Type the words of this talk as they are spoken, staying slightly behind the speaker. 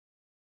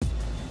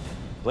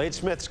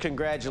Bladesmiths,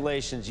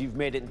 congratulations. You've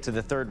made it into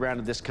the third round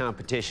of this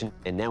competition,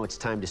 and now it's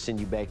time to send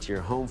you back to your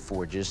home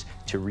forges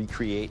to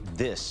recreate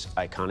this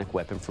iconic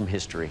weapon from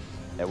history.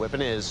 That weapon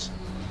is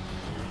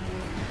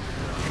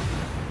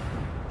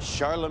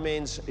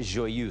Charlemagne's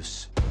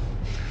Joyeuse.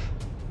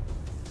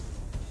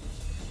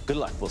 Good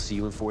luck. We'll see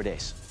you in 4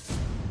 days.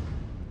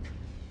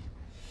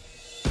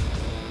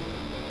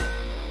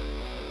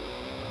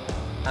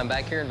 I'm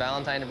back here in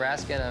Valentine,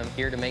 Nebraska, and I'm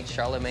here to make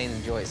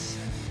Charlemagne's Joyeuse.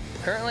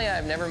 Currently,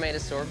 I've never made a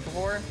sword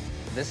before.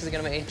 This is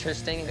going to be an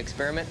interesting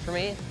experiment for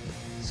me.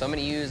 So I'm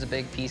going to use a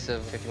big piece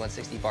of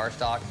 5160 bar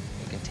stock.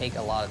 It can take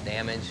a lot of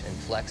damage and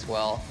flex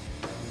well.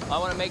 I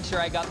want to make sure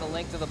I got the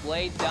length of the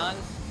blade done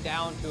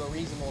down to a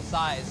reasonable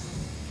size.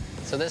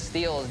 So this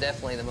steel is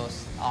definitely the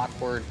most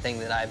awkward thing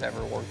that I've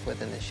ever worked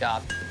with in the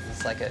shop.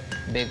 It's like a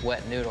big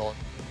wet noodle.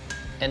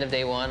 End of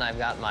day one, I've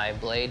got my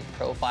blade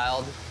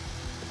profiled.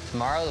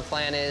 Tomorrow, the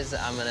plan is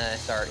I'm gonna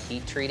start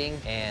heat treating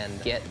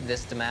and get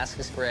this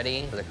Damascus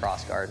ready for the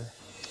cross guard.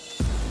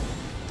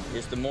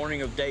 It's the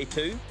morning of day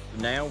 2.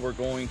 Now we're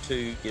going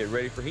to get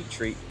ready for heat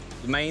treat.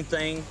 The main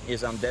thing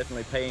is I'm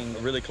definitely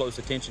paying really close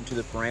attention to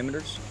the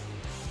parameters.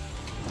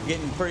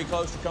 Getting pretty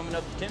close to coming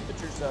up to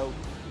temperature, so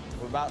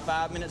we're about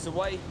 5 minutes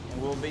away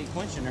and we'll be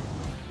quenching her.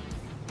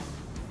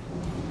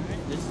 All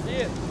right, this is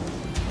it.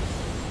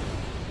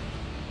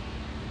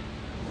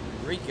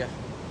 Eureka.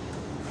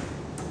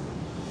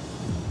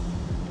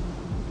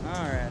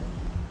 All right.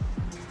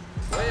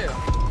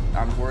 Well,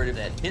 I'm worried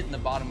that hitting the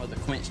bottom of the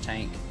quench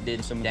tank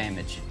did some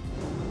damage.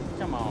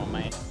 Come on,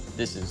 man.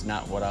 This is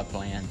not what I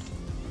planned.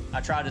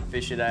 I tried to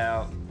fish it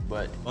out,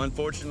 but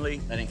unfortunately,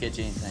 I didn't catch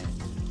anything.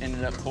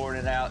 Ended up pouring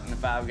it out in a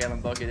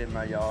 5-gallon bucket in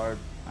my yard.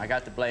 I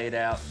got the blade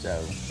out,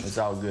 so it's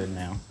all good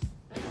now.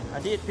 I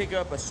did pick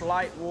up a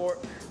slight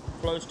warp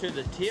close to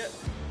the tip.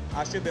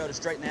 I should be able to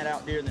straighten that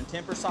out during the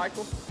temper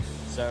cycle,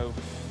 so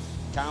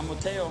time will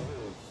tell.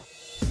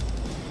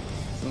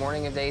 The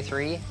morning of day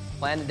 3.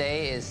 Plan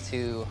today is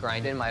to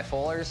grind in my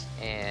fullers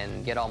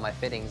and get all my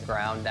fittings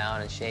ground down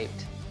and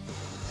shaped.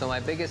 So my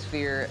biggest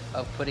fear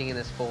of putting in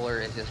this fuller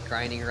is just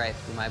grinding right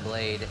through my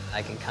blade.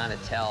 I can kind of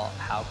tell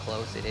how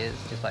close it is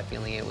just by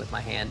feeling it with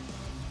my hand.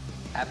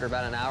 After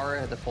about an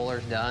hour, the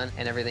fuller's done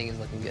and everything is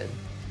looking good.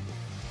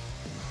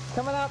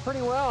 Coming out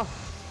pretty well.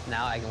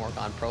 Now I can work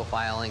on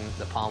profiling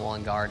the pommel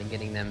and guard and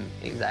getting them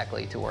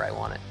exactly to where I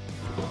want it.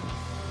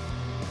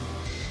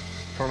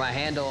 For my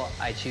handle,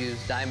 I choose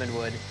diamond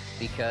wood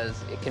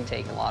because it can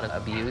take a lot of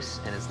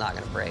abuse and it's not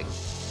going to break.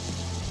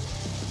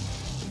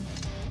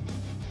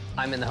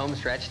 I'm in the home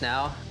stretch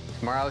now.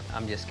 Tomorrow,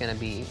 I'm just going to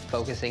be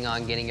focusing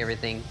on getting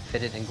everything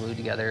fitted and glued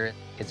together.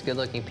 It's a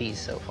good-looking piece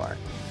so far.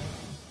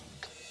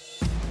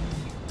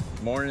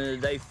 Morning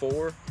of day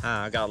 4,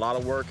 I got a lot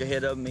of work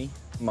ahead of me.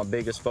 My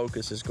biggest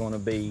focus is going to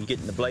be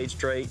getting the blade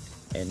straight,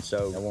 and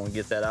so I want to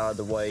get that out of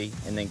the way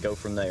and then go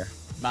from there.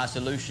 My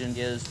solution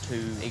is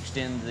to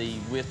extend the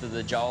width of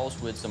the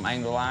jaws with some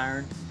angle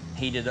iron,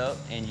 heat it up,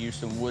 and use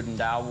some wooden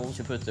dowels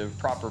to put the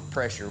proper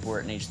pressure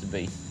where it needs to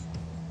be.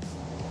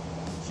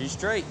 She's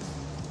straight.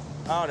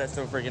 Oh, that's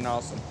so freaking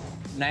awesome.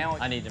 Now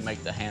I need to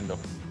make the handle.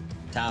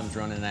 Time's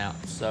running out,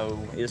 so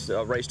it's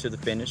a race to the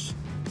finish.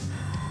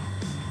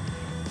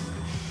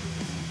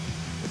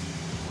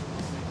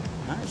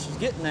 All right, she's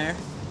getting there.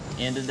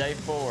 End of day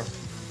 4.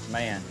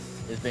 Man,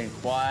 it's been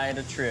quite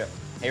a trip.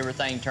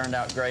 Everything turned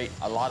out great.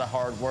 A lot of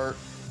hard work,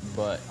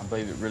 but I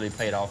believe it really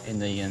paid off in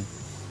the end.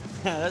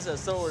 That's a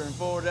sword in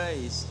 4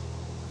 days.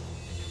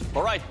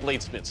 All right,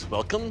 bladesmiths,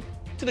 welcome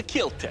to the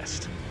kill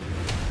test.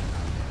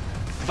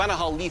 To find out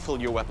how lethal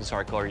your weapons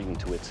are according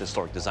to its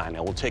historic design, I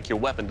will take your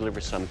weapon,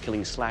 deliver some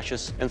killing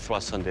slashes and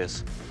thrusts on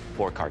this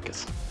poor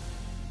carcass.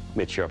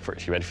 Mitch, you're up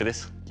first. You ready for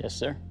this? Yes,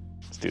 sir.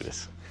 Let's do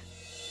this.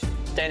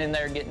 Standing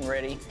there getting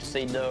ready to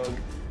see Doug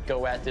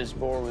go at this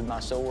boar with my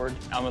sword,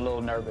 I'm a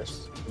little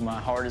nervous. My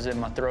heart is in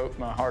my throat,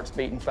 my heart's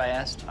beating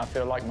fast. I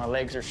feel like my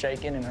legs are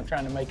shaking and I'm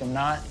trying to make them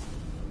not.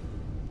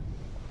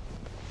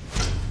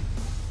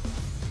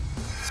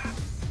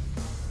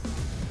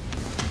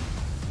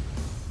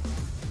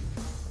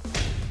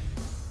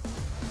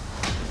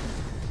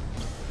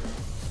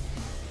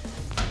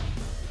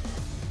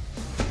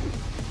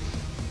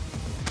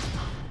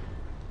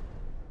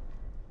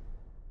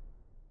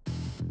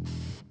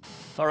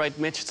 All right,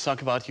 Mitch, let's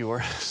talk about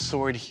your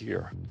sword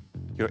here.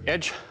 Your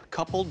edge,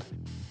 coupled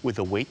with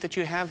the weight that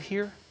you have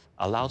here,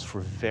 allows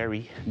for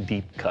very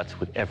deep cuts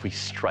with every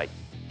strike.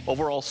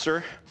 Overall,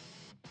 sir,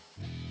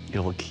 it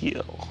will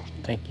kill.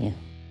 Thank you.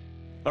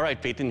 All right,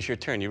 Peyton, it's your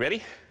turn. You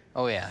ready?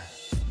 Oh, yeah.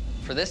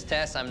 For this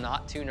test, I'm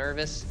not too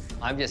nervous.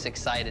 I'm just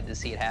excited to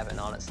see it happen,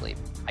 honestly.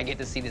 I get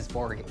to see this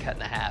boar get cut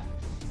in half,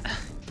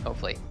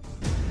 hopefully.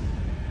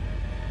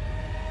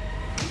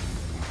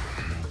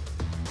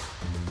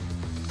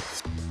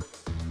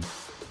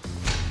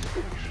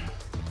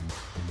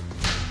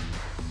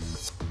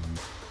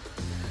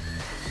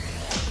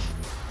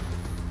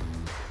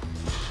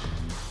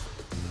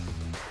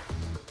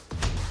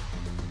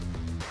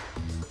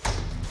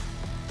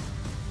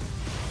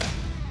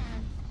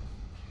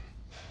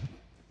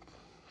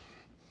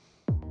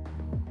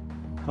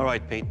 All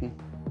right, Peyton.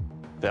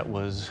 That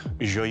was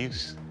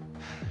joyeuse.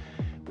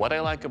 What I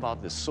like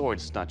about this sword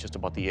is not just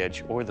about the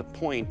edge or the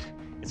point,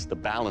 it's the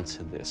balance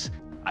in this.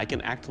 I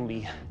can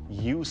actually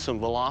use some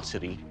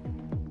velocity,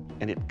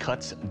 and it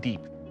cuts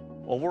deep.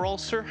 Overall,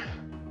 sir,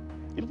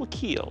 it will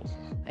kill.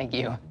 Thank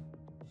you.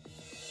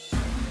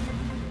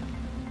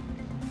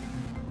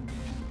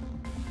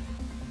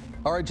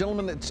 All right,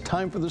 gentlemen, it's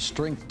time for the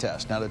strength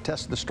test. Now, to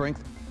test the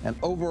strength and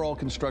overall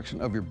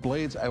construction of your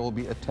blades, I will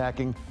be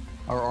attacking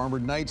our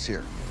armored knights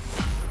here.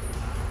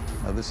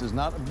 Now, this is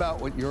not about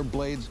what your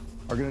blades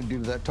are going to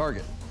do to that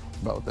target,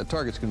 about what that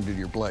target's going to do to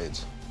your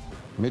blades.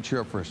 Mitch,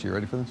 you're up first. You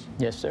ready for this?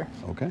 Yes, sir.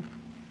 Okay.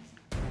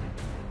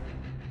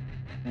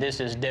 This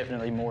is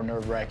definitely more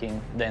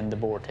nerve-wracking than the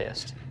bore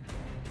test.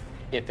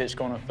 If it's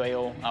going to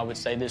fail, I would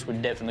say this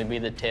would definitely be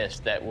the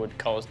test that would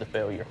cause the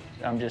failure.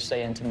 I'm just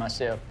saying to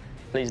myself,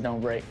 please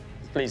don't break.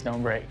 Please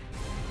don't break.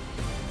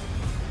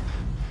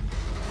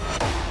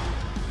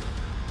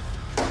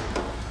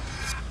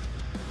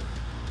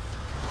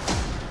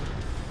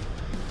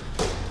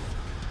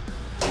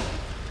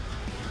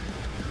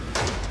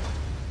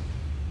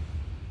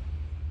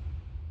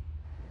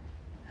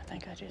 I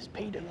think I just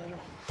peed a little.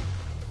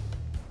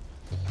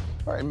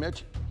 All right,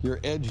 Mitch, your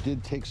edge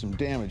did take some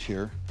damage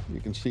here. You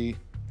can see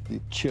the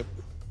chip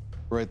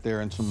right there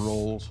and some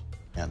rolls.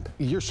 And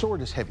your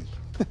sword is heavy.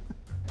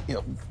 You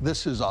know,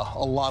 this is a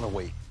lot of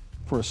weight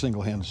for a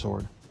single-handed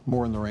sword,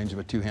 more in the range of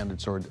a two-handed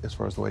sword as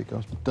far as the weight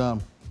goes.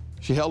 But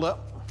she held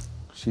up.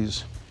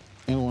 She's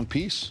in one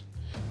piece.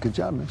 Good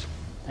job, Mitch.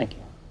 Thank you.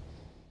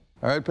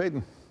 All right,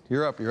 Peyton,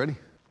 you're up. You ready?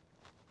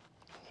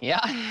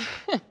 Yeah.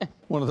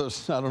 One of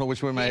those, I don't know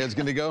which way my head's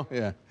gonna go.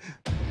 Yeah.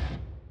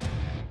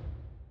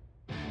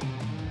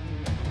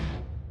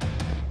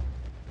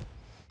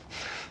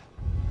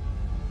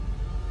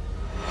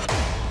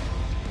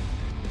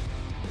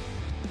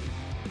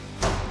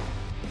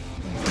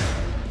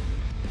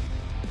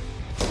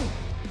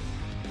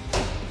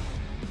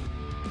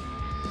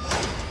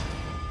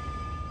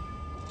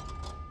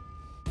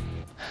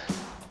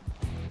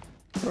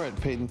 All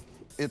right, Peyton,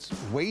 it's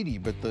weighty,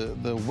 but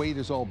the weight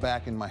is all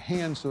back in my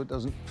hand, so it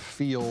doesn't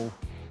feel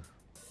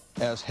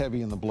as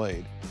heavy in the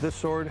blade. This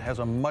sword has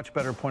a much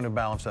better point of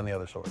balance than the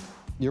other sword.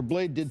 Your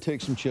blade did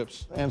take some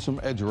chips and some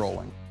edge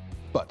rolling,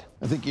 but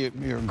I think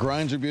your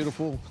grinds are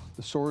beautiful.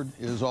 The sword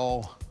is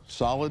all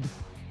solid.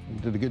 You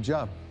did a good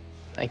job.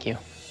 Thank you.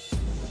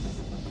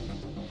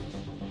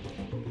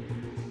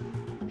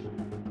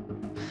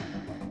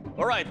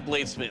 All right,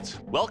 bladesmiths,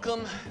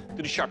 welcome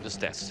to the sharpness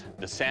test,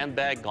 the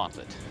sandbag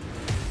gauntlet.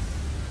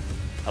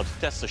 Now, to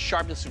test the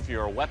sharpness of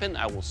your weapon,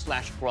 I will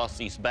slash across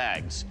these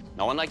bags.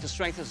 Now, unlike the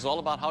strength, this is all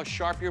about how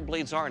sharp your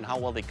blades are and how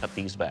well they cut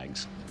these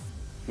bags.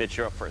 Mitch,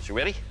 you're up first. You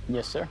ready?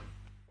 Yes, sir.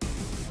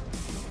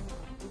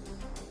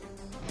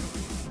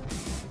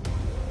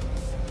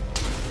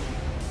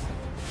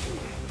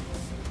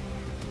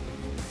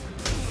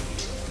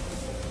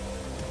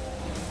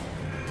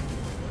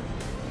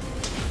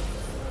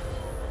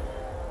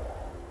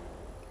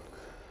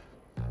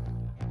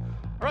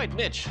 All right,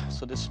 Mitch,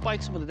 so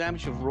despite some of the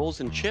damage of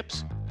rolls and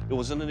chips, it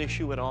wasn't an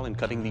issue at all in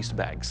cutting these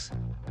bags.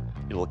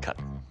 It will cut.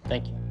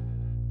 Thank you.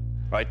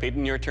 All right,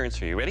 Peyton, your turn,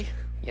 sir. You ready?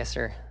 Yes,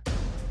 sir.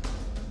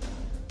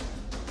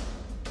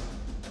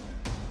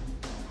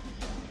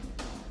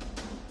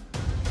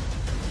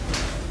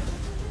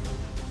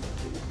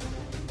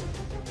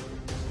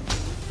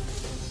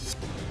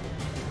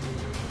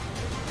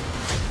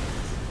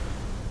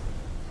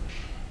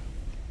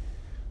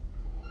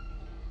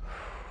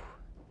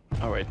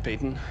 All right,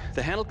 Peyton.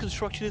 The handle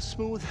construction is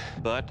smooth,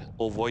 but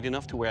ovoid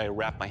enough to where I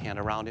wrap my hand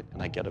around it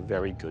and I get a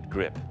very good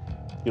grip.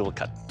 You will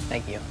cut.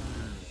 Thank you.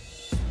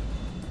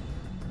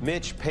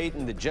 Mitch,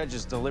 Peyton, the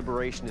judge's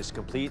deliberation is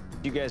complete.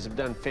 You guys have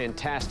done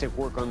fantastic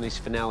work on these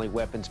finale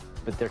weapons,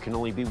 but there can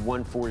only be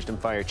one Forged in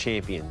Fire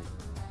champion.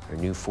 Our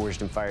new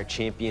Forged in Fire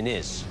champion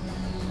is...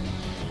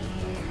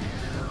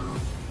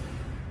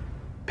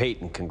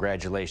 Peyton,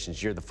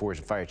 congratulations. You're the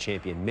Forged in Fire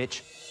champion.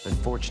 Mitch,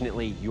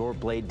 unfortunately, your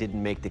blade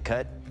didn't make the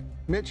cut.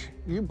 Mitch,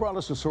 you brought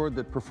us a sword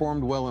that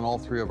performed well in all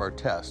three of our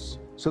tests.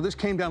 So this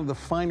came down to the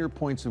finer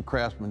points of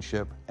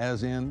craftsmanship,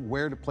 as in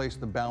where to place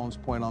the balance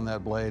point on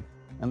that blade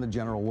and the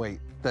general weight.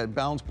 That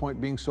balance point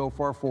being so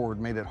far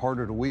forward made it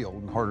harder to wield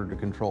and harder to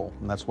control,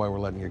 and that's why we're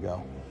letting you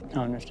go. I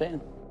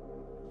understand.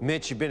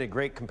 Mitch, you've been a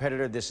great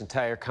competitor this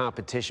entire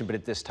competition, but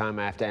at this time,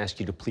 I have to ask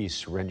you to please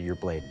surrender your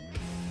blade.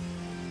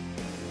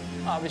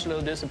 Obviously a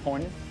little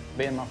disappointed.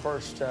 Being my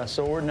first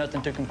sword,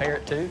 nothing to compare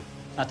it to.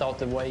 I thought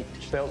the weight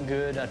felt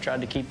good. I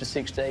tried to keep the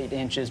 6 to 8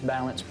 inches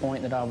balance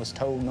point that I was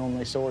told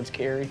normally swords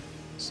carry.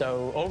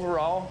 So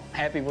overall,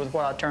 happy with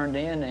what I turned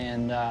in,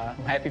 and I'm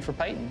happy for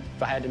Peyton.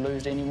 If I had to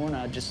lose to anyone,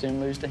 I'd just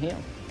soon lose to him.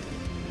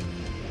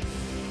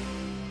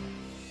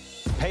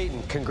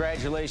 Peyton,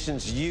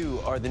 congratulations. You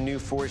are the new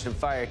Forged in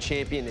Fire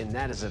champion, and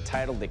that is a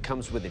title that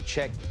comes with a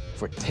check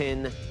for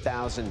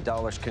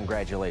 $10,000.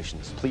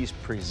 Congratulations. Please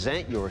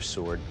present your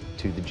sword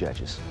to the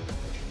judges.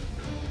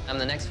 I'm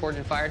the next Forged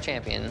in Fire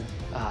champion.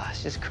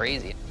 It's just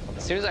crazy.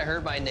 As soon as I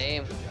heard my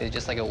name, it was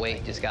just like a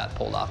weight just got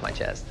pulled off my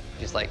chest.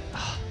 Just like,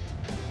 oh,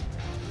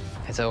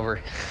 it's over.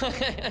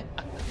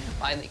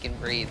 Finally can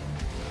breathe.